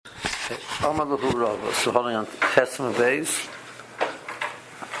Amalahu Rava. So holding on Chesma Beis,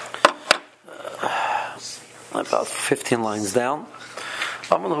 about 15 lines down.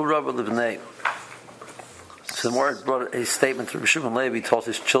 Amalahu Rava Livnei. So the Morad brought a statement to Rabbi Shimon Levi. He told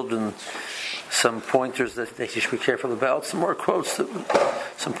his children some pointers that they should be careful about. Some more quotes,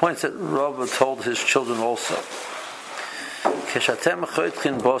 some points that Rava told his children also. Keshatem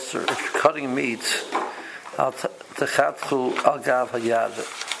choitchin boser. If you're cutting meat, al techatchu al gav hayad.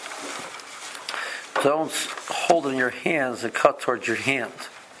 Don't hold it in your hands and cut towards your hand.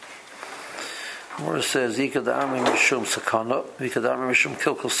 Where it says, "Ikadami mishum sakana, ikadami mishum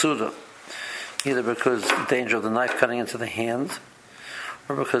kilkul suda," either because of the danger of the knife cutting into the hand,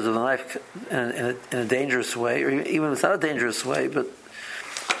 or because of the knife in a dangerous way, or even if it's not a dangerous way, but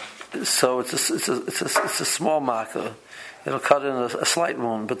so it's a small makkah. It'll cut in a slight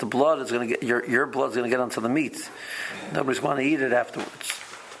wound, but the blood is going to get your blood's going to get onto the meat. Nobody's going to eat it afterwards.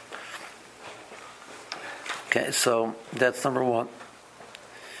 Okay, so that's number one.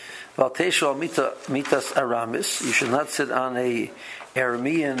 Valteshu mitas aramis. You should not sit on a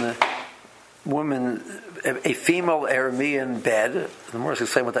Aramean woman, a female Aramean bed. The more is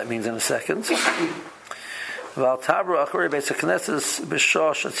explain what that means in a second. Valtabra achori beis hakneses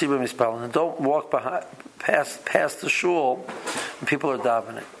b'shosh atzibur mispalin. And don't walk past the shul when people are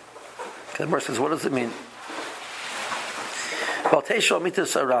davening. Okay, the more says, what does it mean? Valteshu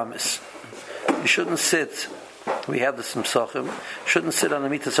mitas aramis. You shouldn't sit. We have this in Psachim. Shouldn't sit on the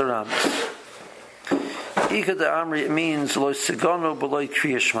mitas aramis. Ika de Amri, it means lo sigonu b'lo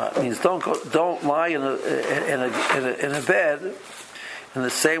kriyashma. It means don't lie in a bed in the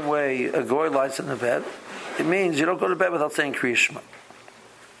same way a goy lies in a bed. It means you don't go to bed without saying kriyashma.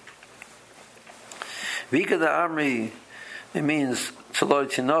 Vika de Amri, it means telo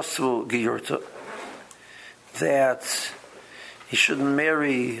tinosu giyurta, that he shouldn't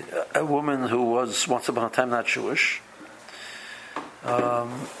marry a woman who was once upon a time not Jewish.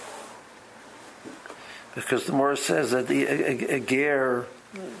 Because the Gemara says that a ger,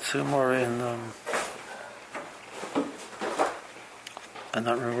 it's more in, I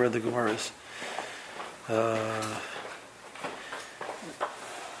don't remember where the Gemara is.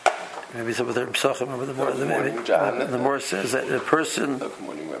 Maybe it's over there in Psachim. Remember the Gemara says that the person,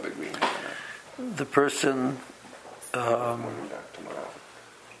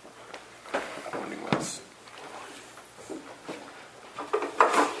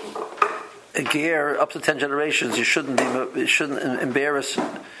 a ger up to 10 generations, you shouldn't embarrass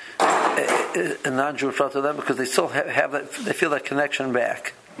a non-Jew in front of them, because they still have that, they feel that connection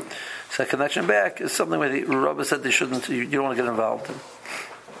back. So that connection back is something where the Rabbi said they shouldn't. You don't want to get involved in.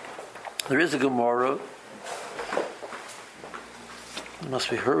 There is a Gemara. It must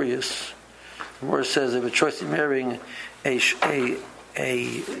be Hurrius. The Gemara says if a choice in marrying a shifcha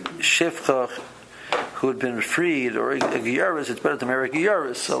who had been freed, or a giyaris, it's better to marry a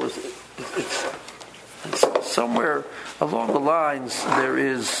giyaris. So it's somewhere along the lines there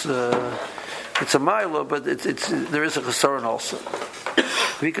is it's a milo, but there is a chesaron also.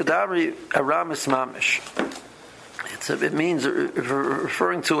 Vikadamri aramis mamish. It means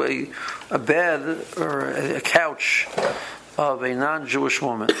referring to a bed or a couch of a non-Jewish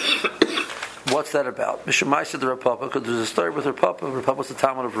woman. What's that about? Mishamai said the Rav Papa, because there's a story with Rav Papa. Rav Papa was the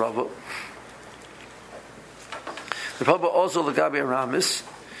Talmud of Rava. Rav Papa also legabi aramis,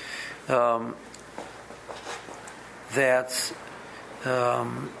 that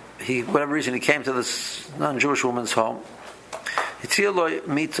whatever reason he came to this non-Jewish woman's home. Hitziloi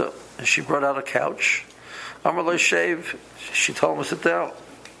mita, and she brought out a couch. Amaloi shave, she told him to sit down.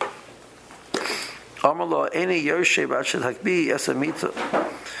 Amaloi any yoshev ashad hakbi esa mita.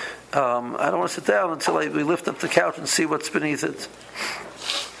 I don't want to sit down until we lift up the couch and see what's beneath it.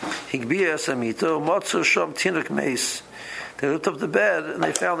 Higbi esa mita, motzu shom tinuk meis. They looked up the bed and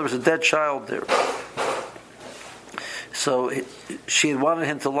they found there was a dead child there. So she had wanted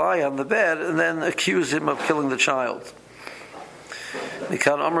him to lie on the bed and then accuse him of killing the child. You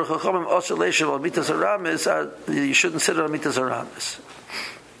shouldn't sit on mitas aramis.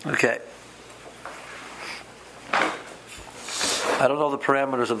 Okay. I don't know the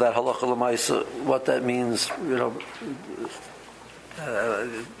parameters of that halacha l'maisa, what that means.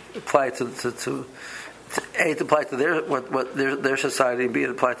 Apply to A, to apply to their society, B,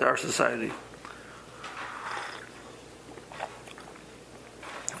 to apply to our society.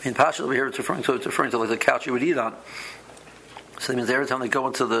 In Pasha over here, it's referring to like the couch you would eat on. So that means every time they go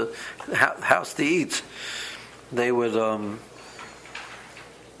into the house to eat, they would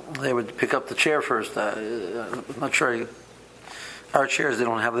pick up the chair first. I'm not sure. Our chairs, they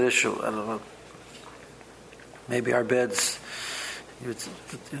don't have that issue. I don't know. Maybe our beds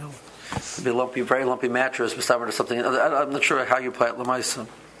It'd be a lumpy, very lumpy mattress, or something. I'm not sure how you apply it l'maisa.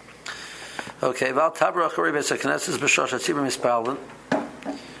 Okay, Val Tabra Achari Beis HaKnesses B'Shosh HaTzibur Mispalin.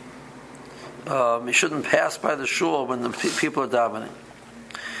 You shouldn't pass by the shul when the people are davening.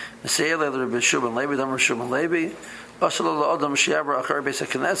 The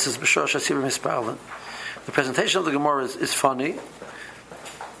presentation of the Gemara is funny.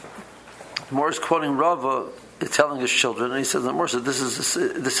 The Gemara is quoting Rava, telling his children, and he says, the Gemara says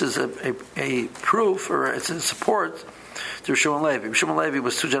this is a proof, or it's a support to Shimon Levi. Shimon Levi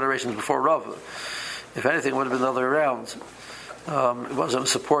was 2 generations before Rava. If anything, it would have been the other way around. It wasn't a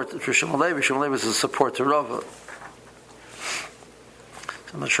support to Shimon Levi. Shimon Levi was a support to Rava.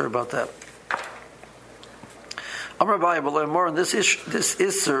 I'm not sure about that. Amar Abaye, but more on this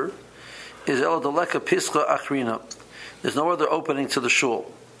Isser is El Daleka Pischa Achrina. There's no other opening to the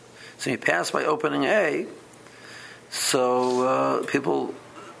shul. So you pass by opening A, so people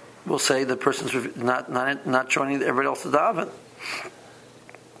will say the person's not joining everybody else to daven.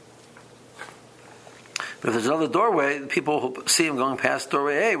 But if there's another doorway, people who see him going past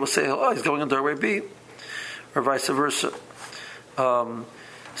doorway A will say, oh, he's going in doorway B, or vice versa.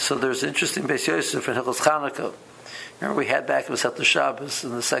 So there's an interesting Beis Yosef in Hilchos Chanukah. Remember we had back in Masechtas Shabbos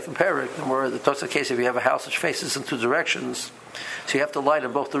in the second parak, where it talks about the case if you have a house which faces in 2 directions, so you have to light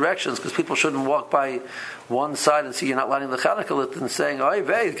in both directions, because people shouldn't walk by one side and see you're not lighting the Chanukah lit and saying, oh, he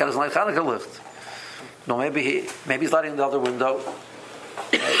doesn't light Chanukah lit. No, maybe he's lighting the other window.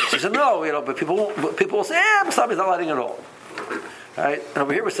 She said, no, but people will say, he's not lighting at all. Right? And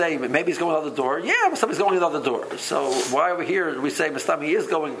over here we're saying maybe he's going out the door. Yeah, Mustami's going out the door. So why over here we say Mustami is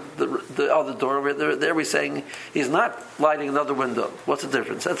going the other door? Over there we're saying he's not lighting another window. What's the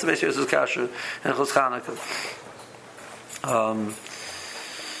difference? That's the Beis Yosef's Kasha and Chos Chanukah.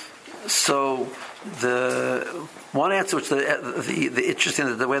 So the one answer, which the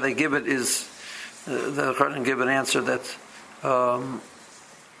interesting, the way they give it is the Kohen give an answer that.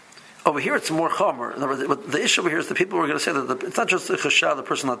 Over here, it's more chomer. But the issue over here is the people who are going to say that it's not just the chasha, the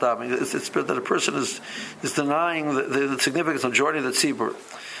person not davening. It's that a person is denying the significance of majority of the tzibur.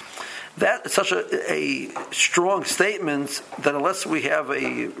 That is such a strong statement that unless we have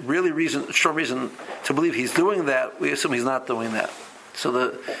a strong reason to believe he's doing that, we assume he's not doing that. So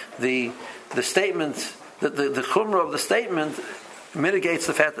the statement, the chumrah of the statement mitigates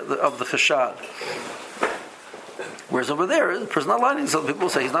the fact of the chashad. Whereas over there, the person not lighting. Some people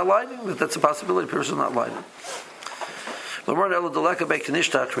say he's not lighting. That's a possibility. The person not lighting.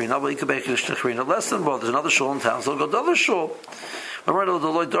 Less than both. There's another shul in town, so go to the other shul.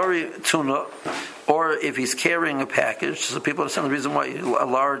 Or if he's carrying a package, so people understand the reason why a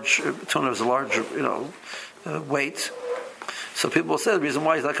large tuna is a large, weight. So people will say the reason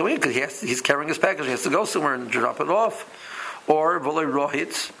why he's not coming in because he's carrying his package. He has to go somewhere and drop it off. Or v'loy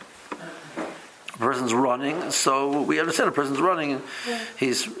rohit. A person's running, so we understand a person's running.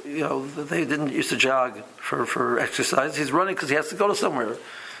 He's, they didn't used to jog for exercise. He's running because he has to go to somewhere.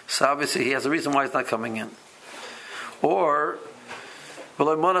 So obviously he has a reason why he's not coming in. Or,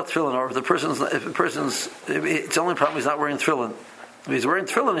 or if the person's, it's the only problem he's not wearing tefillin. If he's wearing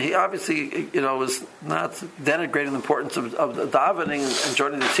tefillin, he obviously, is not denigrating the importance of davening and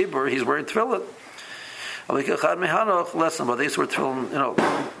joining the tzibur. He's wearing tefillin. Lesson, but these were tefillin,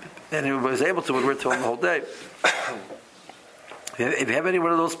 and he was able to wear tefillin the whole day. If you have any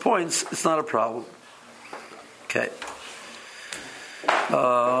one of those points, it's not a problem. Okay.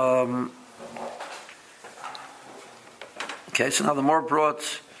 Okay, so now the more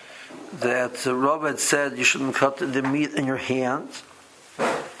brought that Rav had said you shouldn't cut the meat in your hands.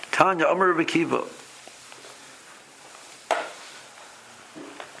 Tanya Amar Rekiva.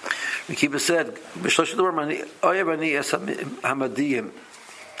 Rekiva said,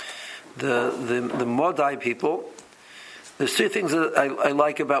 the Modai people, there's 3 things that I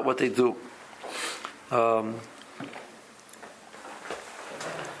like about what they do. Who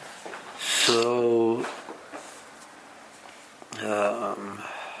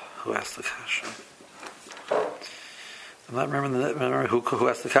asked the kasha? I'm not remembering who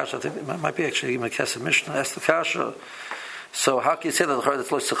asked the kasha. I think it might be actually even a Kesef Mishnah asked the kasha. So how can you say that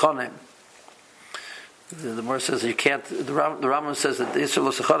that's lo sechonim? The Gemara says you can't. The Rambam says that the Yisrael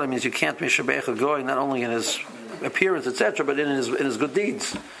lo sechonim means you can't mishabeich a goy not only in his appearance, etc., but in his good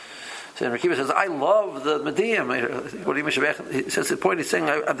deeds. So Rekiva says, I love the Mediyim. What do you mishabeich? He says the point he's saying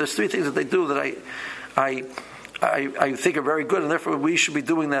there's 3 things that they do that I think are very good, and therefore we should be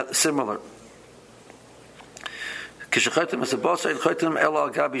doing that similar. So the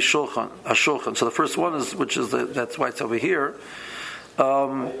first one is, that's why it's over here,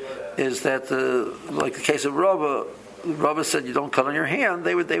 is that like the case of Rava, Rabbi said you don't cut on your hand,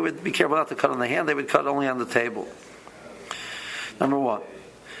 they would be careful not to cut on the hand. They would cut only on the table. Number one.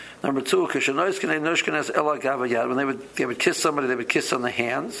 Number two, when they would kiss somebody, they would kiss on the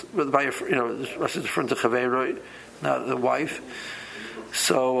hands, by referring to chaveroi, not the wife.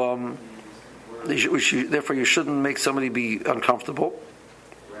 So therefore, you shouldn't make somebody be uncomfortable.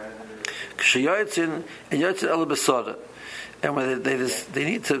 And when they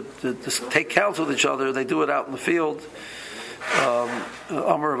need to take counsel with each other, they do it out in the field.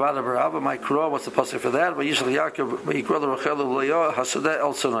 Amar Avada Barava, my Kura, what's the pasuk for that? So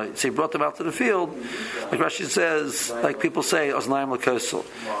he brought them out to the field, like Rashi says, like people say, Oznaim L'Kosel,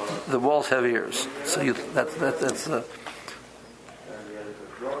 the walls have ears. So that's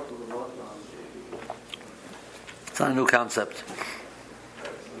it's not a new concept.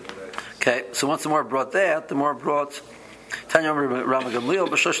 Okay, so once the more brought that, the more brought Tanya Rama Gamliel,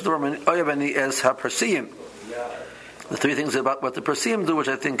 B'Shosh Dorim Oyavani as HaPersiim. The three things about what the Persiim do, which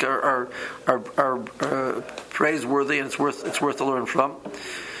I think are praiseworthy, and it's worth to learn from.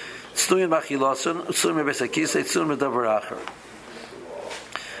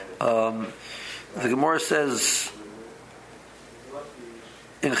 The Gemara says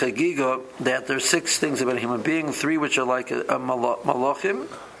in Chagiga that there are 6 things about a human being, 3 which are like a malachim.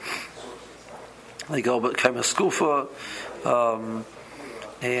 They go but kind of skufa,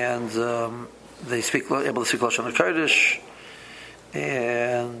 and they able to speak Lashon HaKodesh,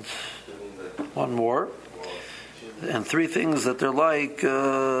 and one more, and 3 things that they're like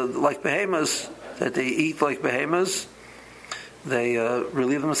behemoths, that they eat like behemoths, they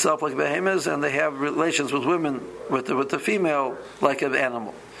relieve themselves like behemoths, and they have relations with women, with the female, like an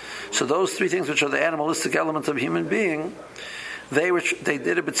animal. So those 3 things, which are the animalistic elements of a human being, they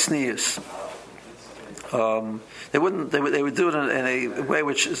did it with sneers. They would do it in a way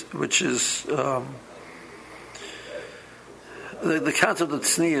which is the concept of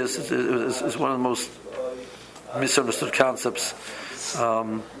tznius is one of the most misunderstood concepts.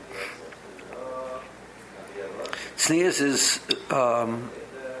 Tznius is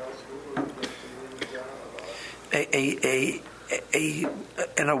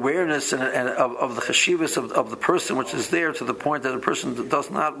an awareness and of the chashivas of the person, which is there to the point that a person does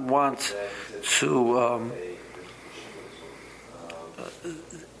not want to or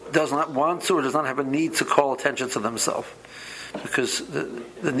does not have a need to call attention to themselves, because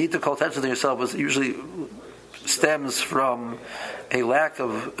the need to call attention to yourself is usually stems from a lack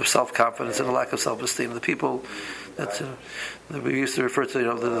of self-confidence and a lack of self-esteem. The people that we used to refer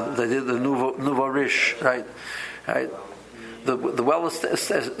to, they did the nouveau riche, right? The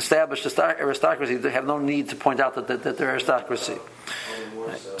well-established aristocracy, they have no need to point out that they're aristocracy.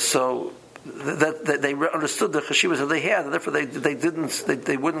 Right? So that they understood the chashivas that they had, and therefore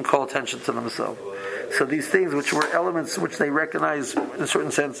they wouldn't call attention to themselves. So these things, which were elements which they recognized in a certain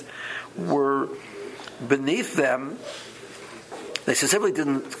sense were beneath them, they specifically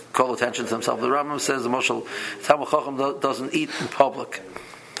didn't call attention to themselves. The Rambam says the Moshel Talmud Chacham doesn't eat in public.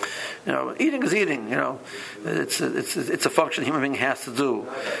 Eating is eating. It's a function a human being has to do.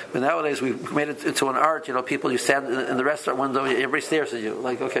 But nowadays we've made it into an art. People, you stand in the restaurant window, everybody stares at you.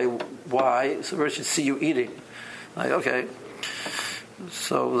 Like, okay, why? So everybody should see you eating. Like, okay.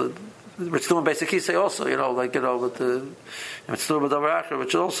 So it's doing basic say also. With the it's doing with Avracha,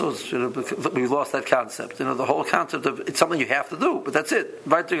 which also is, we lost that concept. The whole concept of it's something you have to do, but that's it.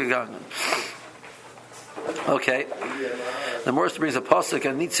 Weitergegangen. Okay. The Morris brings a pasuk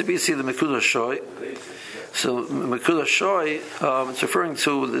and needs to be see the Mekudah Shoy. So Mekudah Shoy, it's referring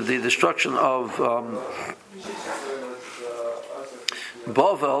to the destruction of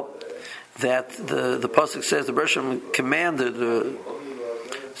Bavel, that the pasuk says the Bershom commanded.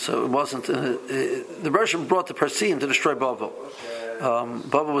 So it wasn't the Bershom brought the Persian to destroy Bavel.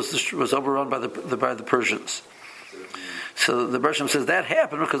 Bavel was overrun by the Persians. So the Bershom says that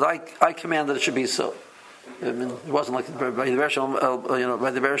happened because I commanded it should be so. It wasn't like by the Bershom,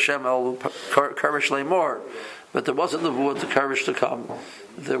 by the Bershom el Karish Leimor, but there wasn't the wood to Karish to come.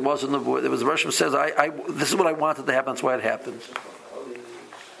 There wasn't the wood. It was the Bershom says, this is what I wanted to happen. That's why it happened.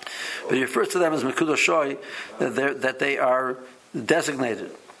 But he refers to them as Mekudah Shoy, that they are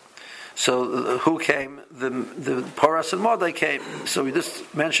designated. So who came? The Paras and Madai came. So we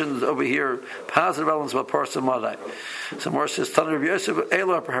just mentioned over here positive elements about Paras and Madai. So more says, Tanur Rabbi Yosef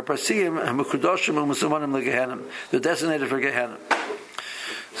Elo Parasim Hamukudoshim Umusumanim LeGehenim. They're designated for Gehenim.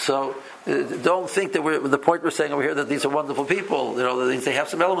 So don't think that the point we're saying over here that these are wonderful people. They have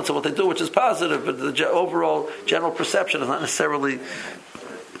some elements of what they do, which is positive, but the overall general perception is not necessarily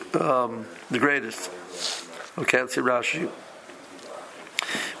the greatest. Okay, let's see Rashi.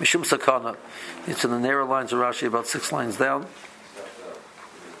 Mishum sakana. It's in the narrow lines of Rashi, about 6 lines down.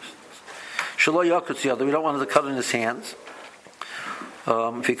 Shelo yakutz yada. We don't want him to cut in his hands.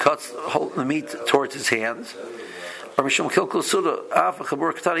 If he cuts the meat towards his hands. Or Mishum kilkul suda. Afa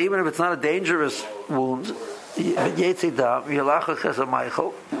chabur katana. Even if it's not a dangerous wound. Blood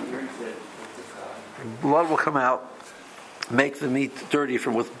will come out, make the meat dirty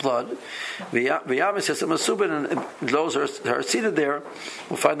with blood. V'yamis says, and those are seated there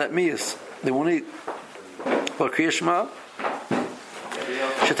will find that mias. They won't eat. But Kriyashma,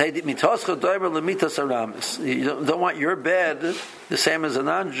 you don't want your bed the same as a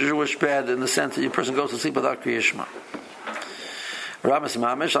non-Jewish bed in the sense that your person goes to sleep without Kriyashma. Ramis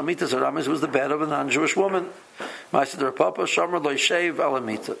Mamish, Amitas Ramis was the bed of a non-Jewish woman. Ma'asidra Papa, Shomer Lo Yishev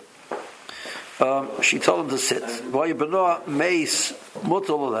Alamita. She told him to sit. Vayibanoah Meis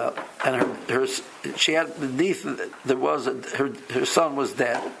Mutal out, and her she had beneath there was her son was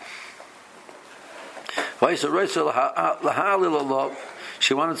dead.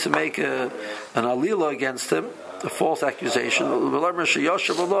 She wanted to make an alila against him, a false accusation.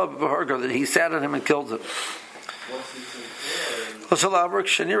 That he sat on him and killed him. It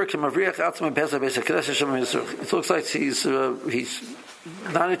looks like he's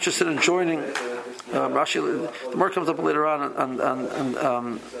not interested in joining. Rashi, the more comes up later on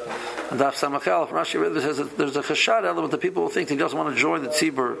Daf Samachal. Rashi says that there's a chashad element that people will think he doesn't want to join the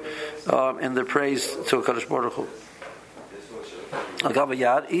tzibur in their praise to a Kadosh Baruch Hu.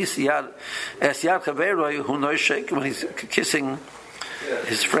 When he's kissing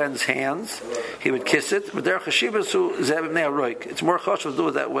his friend's hands, he would kiss it. But it's more chashuv to do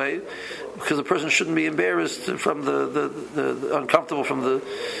it that way because the person shouldn't be embarrassed from the uncomfortable from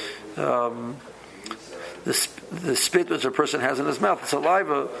the spit which a person has in his mouth. It's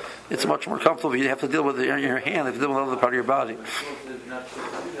saliva. It's much more comfortable. You have to deal with it in your hand. If you deal with another part of your body.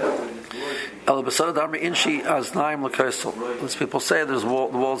 As people say, the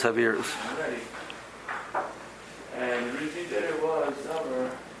walls have ears.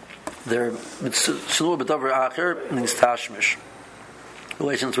 Their mitzvah b'davar acher means tashmish,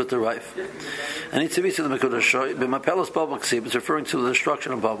 relations with the wife. And nitzivisi the mekudash b'mapelos bubble ksib is referring to the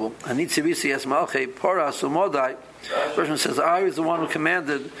destruction of bubble. And nitzivisi es malchei paras umodai. The version says, I was the one who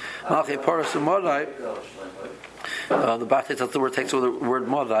commanded malchei paras umodai. The Bate, that's the word, takes over the word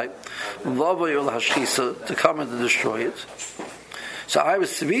modai. To come and to destroy it. So I was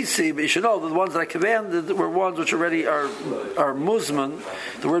tzivisi, but you should know that the ones that I commanded were ones which already are muzman.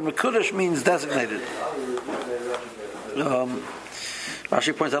 The word mekudesh means designated.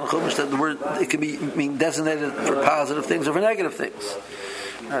 Rashi points out in Chumash that the word it can mean designated for positive things or for negative things.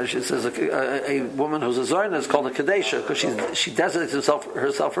 She says a woman who's a zayna is called a kadesha because she designates herself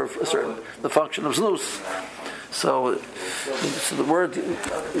for the function of znus. So the word.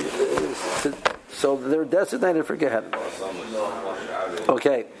 So they're designated for Gehenna.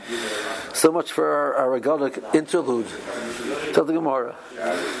 Okay, so much for our Agadic interlude. Tell the Gemara.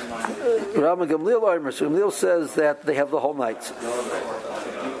 Rama Gamliel says that they have the whole night.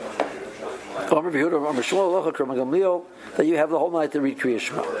 That you have the whole night to read Kriya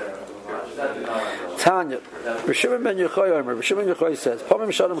Shema. Tanya, Rishimon ben Yochai says,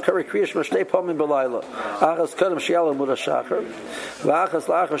 Pomim Shalom Kari Kriya Shema Shtei Pomim B'Layla. Achas Kadam Shiala Muda Shachar. V'achas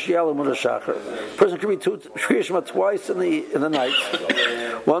La'achas Shiala Muda Shachar. Person can read Kriya Shema twice in the night.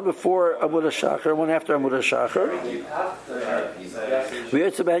 One before Amud Shachar and one after Amud Shachar.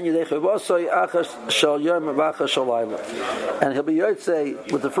 And he'll be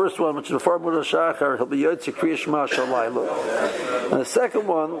Yotze with the first one, which is before Amud Shachar, he'll be Yotze Kriya Shema Shalayla. And the second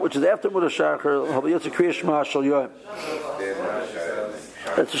one, which is after Amud Shachar, he'll be Yotze Kriya Shema Shalayla.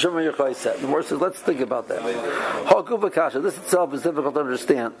 That's what Shimon Yochai said. The Gemara says, let's think about that. This itself is difficult to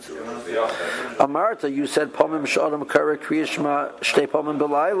understand. Amarta, you said, Pomim Shalom Kara Kriya Shema Shtei Pomim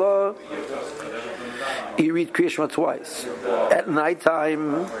B'Layla. You read Kriya Shema twice. At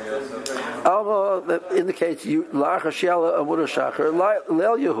nighttime, Alma, that indicates you, La'achar Shiala Amud Shachar,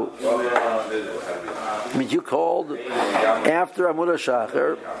 Leil Yehu. I mean, you called after Amud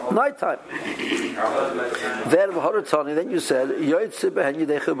Shachar, nighttime. Then you said,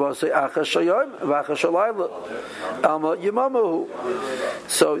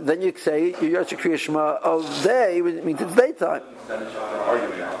 so then you say, your Kriya Shema of day, it means it's daytime.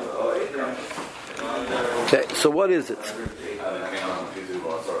 Okay, so what is it?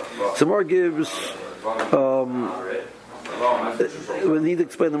 So more gives we need to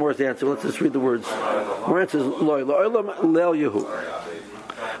explain the more answer. Let's just read the words. More answers loy leil yehu.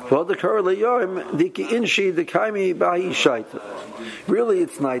 Really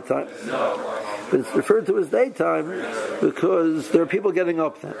it's nighttime. but it's referred to as daytime because there are people getting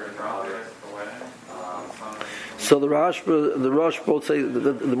up then. So the Rosh both say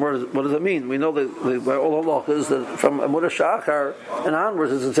the more. What does it mean? We know that by all halachas that from Amud Shachar and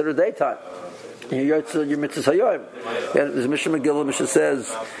onwards is considered daytime. Your mitzvahs hayoim. There's Mishnah Megillah. Mishnah says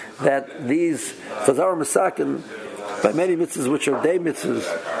that these Chazar Masakin by many mitzvahs which are day mitzvahs,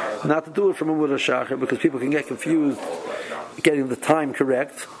 not to do it from Amud Shachar because people can get confused getting the time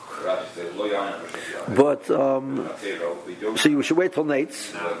correct. But so you should wait till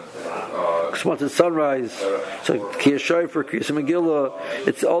Nates. Because once it's sunrise, so Kiyah Shofar, Kiyah Megillah,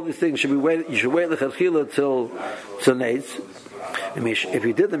 it's all these things. You should wait l'chadchila till Nates. If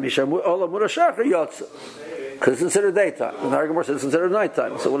you did the Misham Olam Murashachar Yotza, because it's considered daytime. And the Gemara says it's considered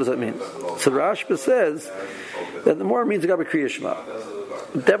nighttime. So what does that mean? So Rashba says that the more means it got to be Kriya Shema.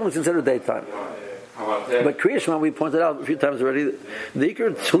 Definitely considered daytime. But Kriya Shema, we pointed out a few times already, the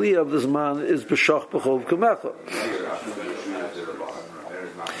Iker Tzli of this man is B'shach B'chov Kumecha.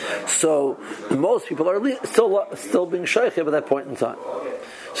 So most people are still being shaychev at that point in time.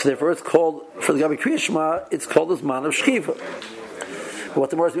 So therefore, it's called for the Gabi Kriya Shema. It's called this man of Shchiva. What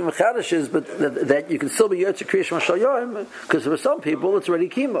the Morris Mechadish is, but that you can still be Yotze Kriya Shema Shal Yoim, because for some people it's already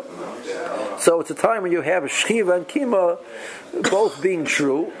Kima. So it's a time when you have Shchiva and Kima both being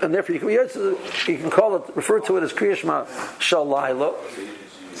true, and therefore you can call it, refer to it as Kriya Shema Shal Laila.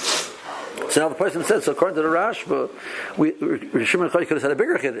 So now the person said, so according to the Rashba, Shimon Chai could have said a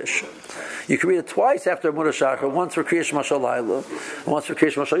bigger Kiddush. You can read it twice after Amud Shachar, once for Kriya Shema Shal Laila, and once for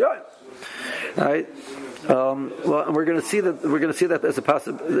Kriya Shema Shal Yoim. Right? Well, and we're going to see that as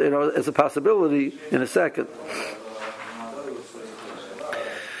a possibility in a second.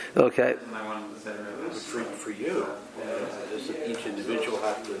 Okay. For you, does each individual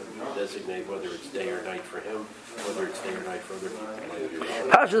have to designate whether it's day or night for him, whether it's day or night for other people?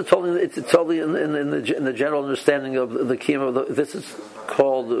 Pasha is totally in the general understanding of the Kima. This is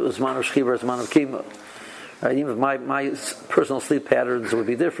called Zman of Shchiva, Zman of Kima. Right? Even if my personal sleep patterns would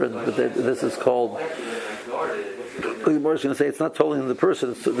be different, but this is called. The Gemara is going to say it's not totally in the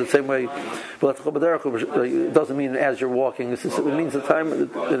person. It's the same way. It doesn't mean as you're walking. It means the time.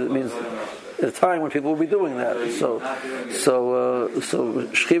 It means a time when people will be doing that. So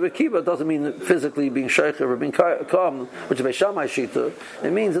Shchiva Kiva doesn't mean physically being shaycha or being calm, which is Beishamai Shita.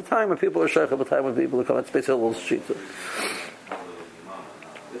 It means a time when people are shaycha, a time when people are calm. It's basically a little Shita.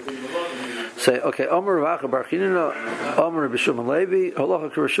 Say, okay, Omer Ravacha Bar Chinina, Omer B'Shimon Levi, Halacha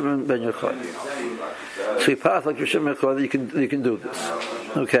K'Rishimon Ben Yochai. So you pass like Rishimon Ben Yochai, you can do this.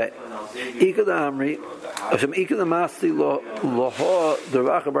 Okay. Ika the Amri, Hashem Ika the Masti Loha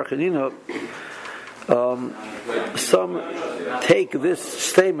Ravacha Bar Chinina. Some take this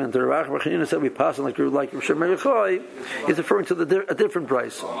statement, the Ravacha Bar Chinina said we pass like Rishimon Ben Yochai, is referring to a different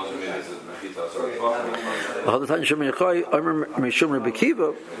price. All the time Shimon Yochai, Omer Mishum Rabbi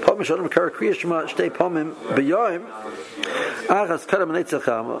Kiva, Pam Shalom Kar Kriya Shema Shtei Pamim B'Yoim, Achas Karam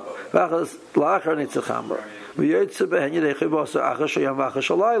Neitzachama, Achas La'achar Neitzachama, V'Yotze Behen Yedei Chibasa Achas Shayam V'Achas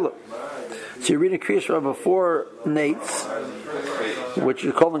Shalayla. So you're reading Kriya Shema before Nates, which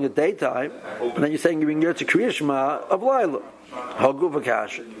you're calling it daytime, and then you're saying you're being Yotze Kriya Shema of Laila. Hagu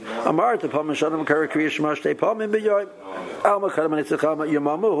V'Kash. Amarta Pam Shalom Kar Kriya Shema Shtei Pamim B'Yoim, Alma Karam Neitzachama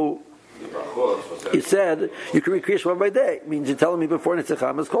Yamamuhu. He said you can read Kriya Shema by day. It means you're telling me before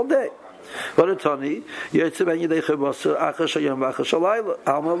Nitzacham is called day. But a Tani, Yotze Ben Yedei Chibasa Achas Shayam V'Achas Shalayla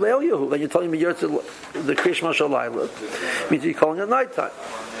Alma Leil Yehu. Then you're telling me Yotze the Kriya Shema Shalayla means you're calling it nighttime.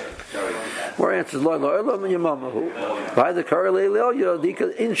 More answers Lo Elam Yamamahu. By the Karei Leil Yehu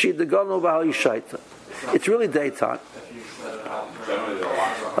Dika Inshi Degano V'Hal Yishaita. It's really daytime.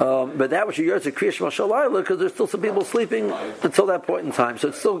 But that was your Yotze Kriya Shema Shalayla because there's still some people sleeping until that point in time. So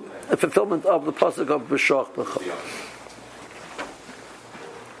it's still a fulfillment of the pasuk of B'Shach B'Chol.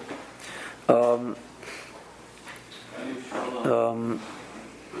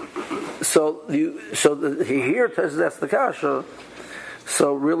 Here that's the kasha.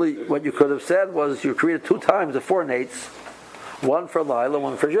 So really, what you could have said was you created two times the four nates, one for Laila,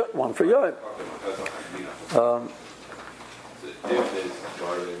 one for Yom.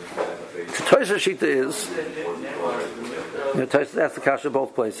 So Tosha Shita is, that's the kasha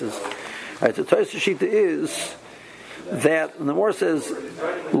both places. Right, so Tosha Shita is that, and the Mor says,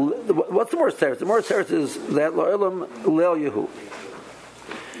 what's the Mor's teretz? The Mor's teretz is that Lo'elam Leil Yehu.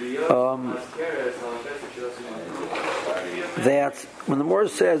 That when the Mor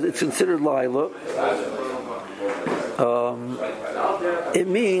says it's considered Laila, it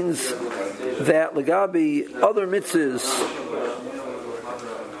means that Lagabi other mitzvahs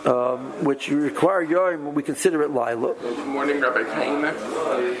which require Yom, we consider it Laila. Good morning, Rabbi Kaina.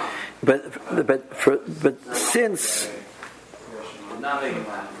 But since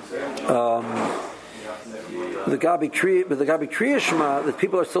the Gabi Kriya Shema, that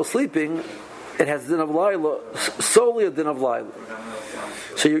people are still sleeping, it has din of Laila, solely a din of Laila.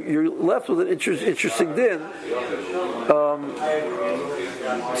 So you're left with an interesting din.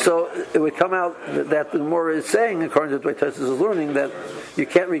 So it would come out that the Gemara is saying, according to the way Tosfos is learning, that you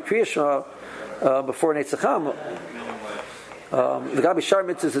can't read Kriya Shema before Neitzachama. The Gabi Shar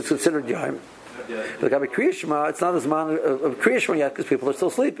Mitzvahs is considered Yom. The Gabi Kriya Shema, it's not as man of Kriya Shema yet because people are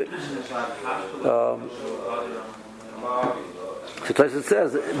still sleeping. So Tosfos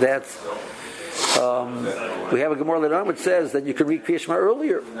says that we have a Gemara later on which says that you can read Kriya Shema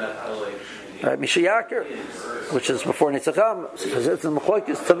earlier. Mishayakir, which is before Neitzacham, it's in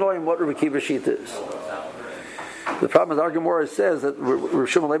Mechoikis Tanoim what Rabbi Akiva Shita is. The problem is our Gemara says that Rav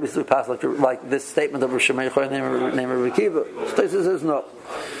Shimon Levi is pass like this statement of Rav Shimon Yochai named Rabbi Akiva. Tosfos says no.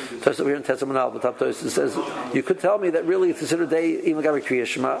 Tosfos over here in Tetzah, but Tosfos says you could tell me that really it's considered day even Gabi Kriya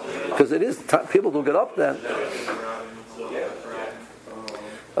Shema because it is people do get up then.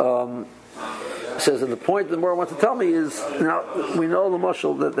 Says, and the point the more I want to tell me is now we know the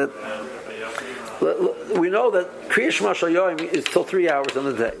mashal that we know that Kriya Shema Shal Yom is till 3 hours in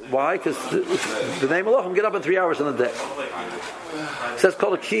the day. Why? Because the name of Allah get up in 3 hours in the day. So that's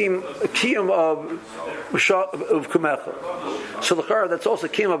called a kiyum of kumecha. So the car that's also a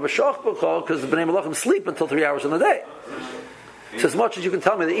kiyum of b'shach b'chol because the name of Allah sleep until 3 hours in the day. So as much as you can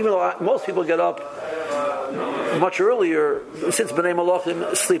tell me that even though most people get up much earlier, since B'nai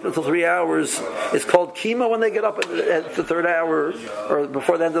Malachim sleep until 3 hours, it's called Kima when they get up at the third hour, or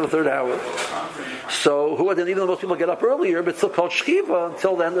before the end of the third hour. So, even though most people get up earlier, but it's still called Shchiva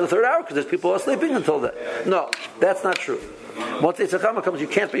until the end of the third hour, because there's people who are sleeping until then. No, that's not true. Once Eitzachama comes, you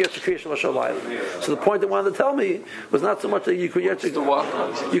can't be Yotze Kriya Shema Shal Laila. So the point they wanted to tell me was not so much that you could be Yotze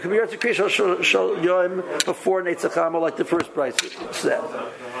Kriya Shal Yom before Eitzachama, like the first price said.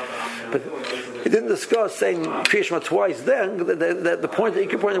 But he didn't discuss saying Kriya Shema twice then. The point that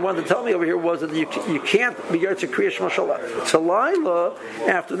they wanted to tell me over here was that you can't be Yotze Kriya Shema Shal Laila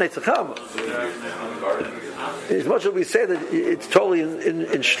after Eitzachama. As much as we say that it's totally in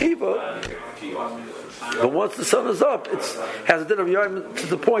Shchiva, but once the sun is up, it has a din of Yom to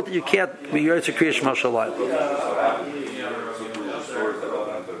the point that you can't be Yotze Kriya Shema Shal Laila.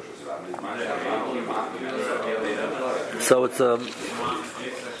 So it's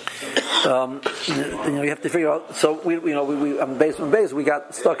you have to figure out. So we on base we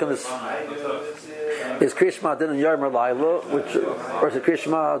got stuck in this. Is Kriya Shema din in Yom or Laila, or is it Kriya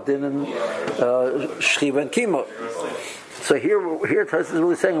Shema din in Shchiva and Kima? So here, Tosfos is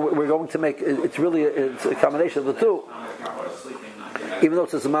really saying we're going to make it's a combination of the two. Even though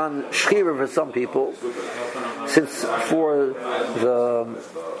it's a Zman Shchiva for some people, since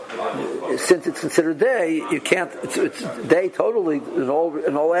it's considered day, you can't. It's day totally in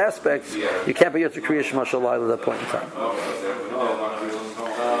all aspects. You can't be Yotze Kriya Shema Shal Laila at that point in time.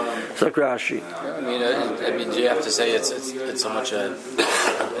 So Rashi. I mean, do you have to say it's so much a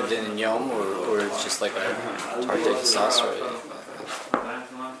din in Yom, or it's just like a Tartei Sas?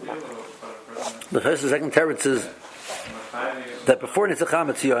 The first and second teretz is that before Nitzacham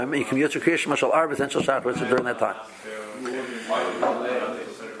it's Yom, you can be Yotze Kriya Shema Shal Arba and Shal Shachar during that time.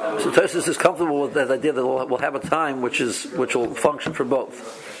 So Tosfos is comfortable with that idea that we'll have a time which will function for both.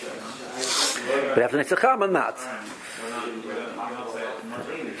 But after Nitzacham, not.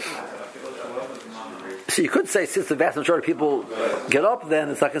 So you could say since the vast majority of people get up, then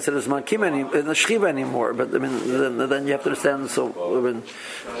it's not considered as Mankim in the Shchiva anymore. But I mean, then you have to understand. So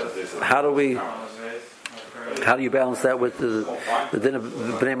how do you balance that with the din of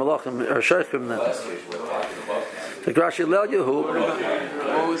Bnei Malachim or Sheikhim then? So Rashi Lel Yehu.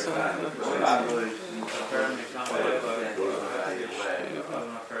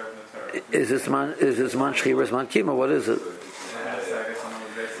 Is this man Shchiva or is man Kima? What is it?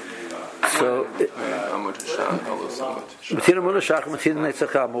 So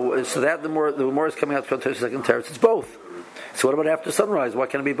that the more is coming out from the second teretz, it's both. So what about after sunrise? Why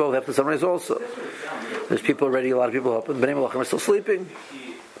can't it be both after sunrise also? There's people already, a lot of people up, and Bnei Malachim are still sleeping.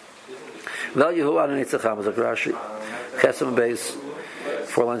 Val Yehu Ad Neitzacham is like Rashi. Chesem base,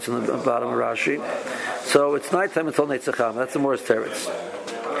 4 lines on the bottom of Rashi. So it's nighttime until Neitzacham. That's the Morris teretz.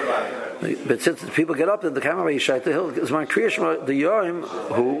 But since the people get up, then the Kamar Yishai the hill is my Kriya Shema the Yom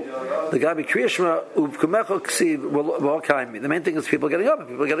who the Gabi Kriya Shema Uvkumecho Ksiv will kaimi. The main thing is people getting up. And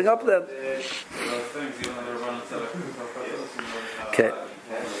people getting up then. Okay.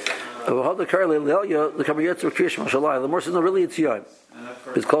 The Kamar Yitz Kriya Shema Shalai. The more says no, really it's Yom.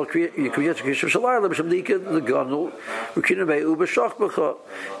 It's called Kriyat Kriyat Shalayla B'Shem Dika the Ganul Rukina Bei Uba Shach B'Cha,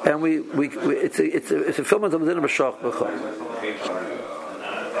 and it's a fulfillment of the din of B'Shach B'Cha.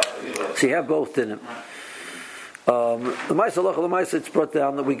 So you have both dinim. The Ma'aseh it's brought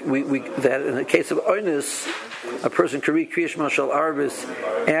down that we that in the case of Oinus, a person can read Kriya Shema Shal Arbis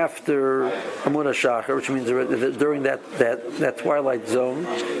after Amunah Shachar, which means during that twilight zone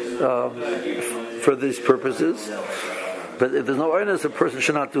for these purposes. But if there's no Oinus, a person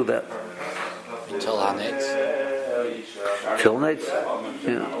should not do that. Until Hanetz? Till Netz?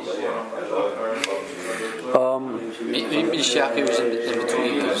 Yeah. Mishaki was in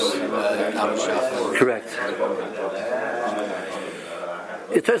between those correct.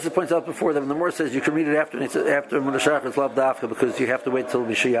 It points out before that when the Mor says you can read it after Amunah Shachar, it's Lav Dafka because you have to wait till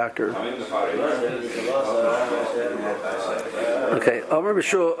Mishayakar. Okay, Amr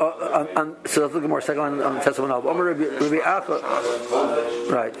B'Shul. So let's look at more. Second line on the Testimony of Amr Rabbi Acha.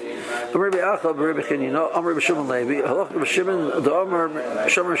 Right. Amr Rabbi Acha, Rabbi Chanina, Amr B'Shimon Levi, Halach B'Shimon, the Amr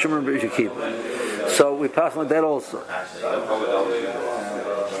Shimon B'Yakib. So we pass like that also.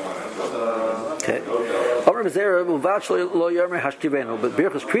 Okay. Amr B'Zera Uvach Lo Yarmer Hashkivenu, but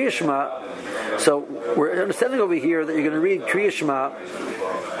Brachos Kriya Shema. So we're understanding over here that you're going to read Kriya Shema.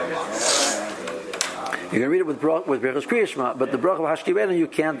 You're going to read it with Brachos Kriya Shema, but the Brach of Hashkivenu you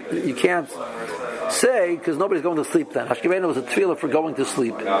can't say because nobody's going to sleep then. Hashkivenu is a tefillah for going to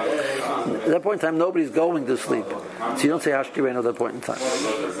sleep. At that point in time, nobody's going to sleep, so you don't say Hashkivenu at that point in time.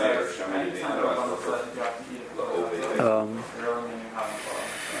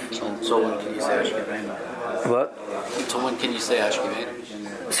 So when can you say Hashkivenu? What? So when can you say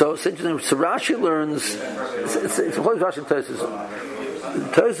Hashkivenu? So it's interesting. So Rashi learns. It's what Rashi and Tosfos.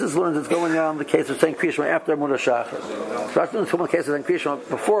 Tosfos learns it's going on in the case of saying Kriya Shema after Amunah Shachar. Rashi learns from the case of saying Kriya Shema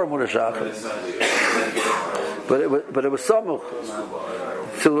before Amunah Shachar. But it was samuch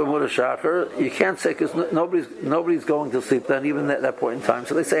to Amunah Shachar. You can't say because nobody's going to sleep then, even at that point in time.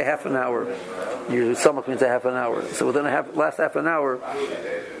 So they say half an hour. Usually samuch means a half an hour. So within last half an hour,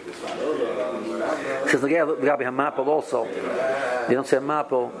 because the guy got to be hamapel also. You don't say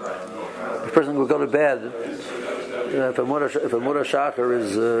hamapel. The person will go to bed. If a Murah Shachar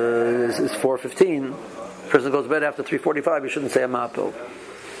is 4:15, the person goes to bed after 3:45. You shouldn't say a mapil.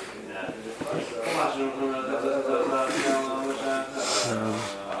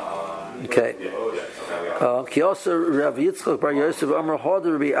 Okay. Kiyasa Rav Yitzchak Bar Yosef Amar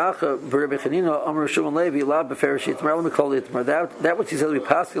Hoder Rabbi Acha Rabbi Chanina Amar Shimon Levi Lab Befereshit Marlam Mikol Itmar. That which he said we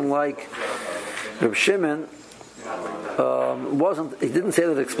passing like Rabbi Shimon wasn't. He didn't say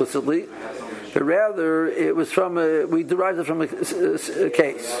that explicitly. But rather, it was we derived it from a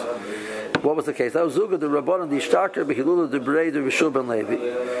case. What was the case? That was Zuga, the Rabban, the Ishtakar, Behilula, the Berei, the Rishul ben Levi.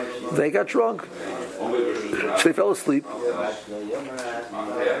 They got drunk. So they fell asleep.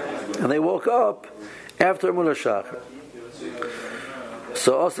 And they woke up after Amunah Shachar.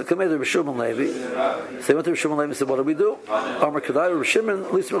 So also came to Rishul ben Levi. So they went to Rishul ben Levi and said, what do we do? Amar Kedai, Rishimon,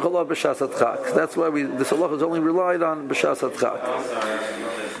 Lismich Allah, B'Shas HaTchak. That's why this halacha is only relied on B'Shas HaTchak.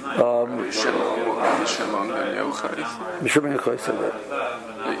 Shimon ben Yochai. Shimon ben Yochai said that.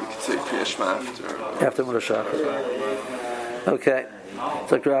 You could say Kriya Shema after Amunah Shachar. Okay.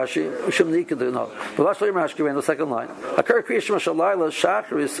 It's like Rashi. Shimon Nika do no. But last time Rashi in the second line. Akar Kriya Shema Shalayla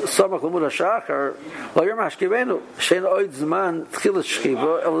Shachar is Samach Amunah Shachar. Lo Yom Hashkivenu Shein Oid Zman Tchilas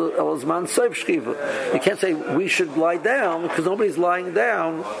Shchiva El Zman Soif Shchiva. You can't say we should lie down because nobody's lying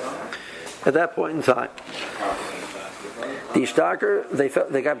down at that point in time. The Ishtaker, they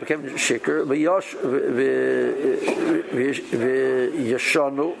became shikr,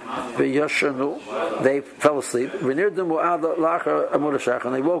 v'yashanu, they fell asleep. V'nirdim mu'ad lachar Amunah Shachar,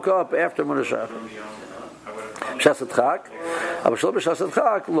 and they woke up after Amunah Shachar. B'Shas HaTchak, Abashlo B'Shas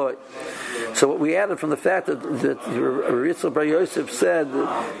HaTchak, loy. So what we added from the fact that Ritzal Bar Yosef said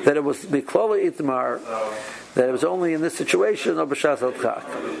that it was Miklola Itmar, that it was only in this situation of B'Shas HaTchak.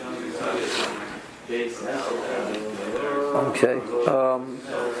 Okay.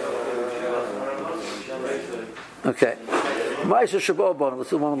 Okay. Ma'aseh Shabbat Bonov. Let's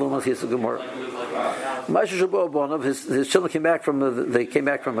do one little Mashiach Gemara. Ma'aseh Shabbat Bonov. His children came back from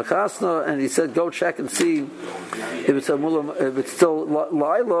Mechasna, and he said, "Go check and see if it's a mulam. If it's still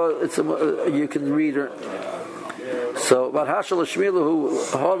Laila, you can read her." So, about Hashal Shmielu who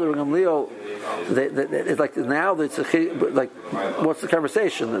Hoder and Leo, it's like now it's like what's the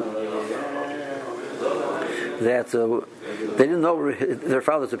conversation? That they didn't know their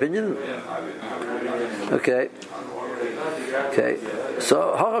father's opinion. Okay.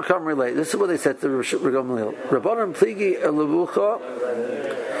 So Hachakam relate. This is what they said to Gamliel. Rabbanan pligi elevucha.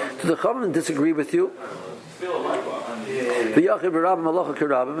 Do the Chachamim disagree with you?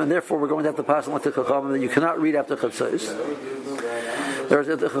 And therefore we're going to have to pass on like the Chachamim that you cannot read after Chatzos. There's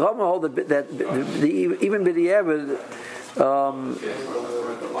the Chachamim hold that even B'diavad,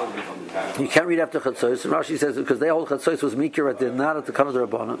 you can't read after Chatzos. And Rashi says because they hold Chatzos was Mikir at din, not at the Kanad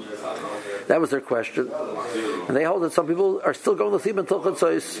Rabbanan. That was their question. And they hold that some people are still going to sleep until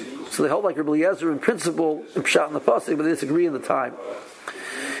Chatzos. So they hold like Rabbi Eliezer in principle, in Pshat and the Pasuk, but they disagree in the time.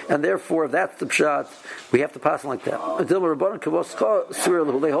 And therefore, if that's the Pshat, we have to pass it like that. They hold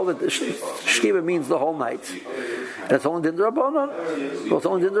that Shkiva means the whole night. And it's only Din Rabbanon. Well, it's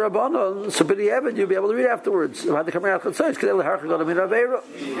only Din Rabbanon. So B'diavad, you'll be able to read afterwards. If I had to come out of Chatzos, because they will have to go to Min Aveira.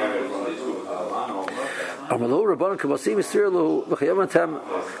 Amalu Rabbanon Kavasim Yisraelu V'Chayamatem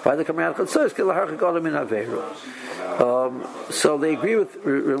by the Kamerat Chatzos Kilahar Chagalim in Averu. So they agree with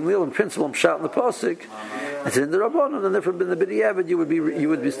Ramil in principle and Pshat in the Pasuk. It's in the Rabbanon, and therefore in the B'diavad you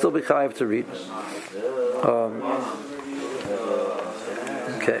would be still be chayav to read.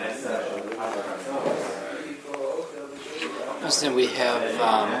 Okay. Then we have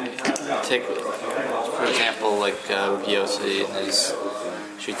take for example like Rabbi Yossi and his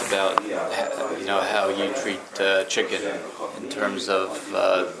sheet about how you treat chicken in terms of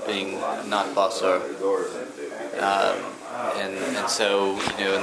being not basar, and so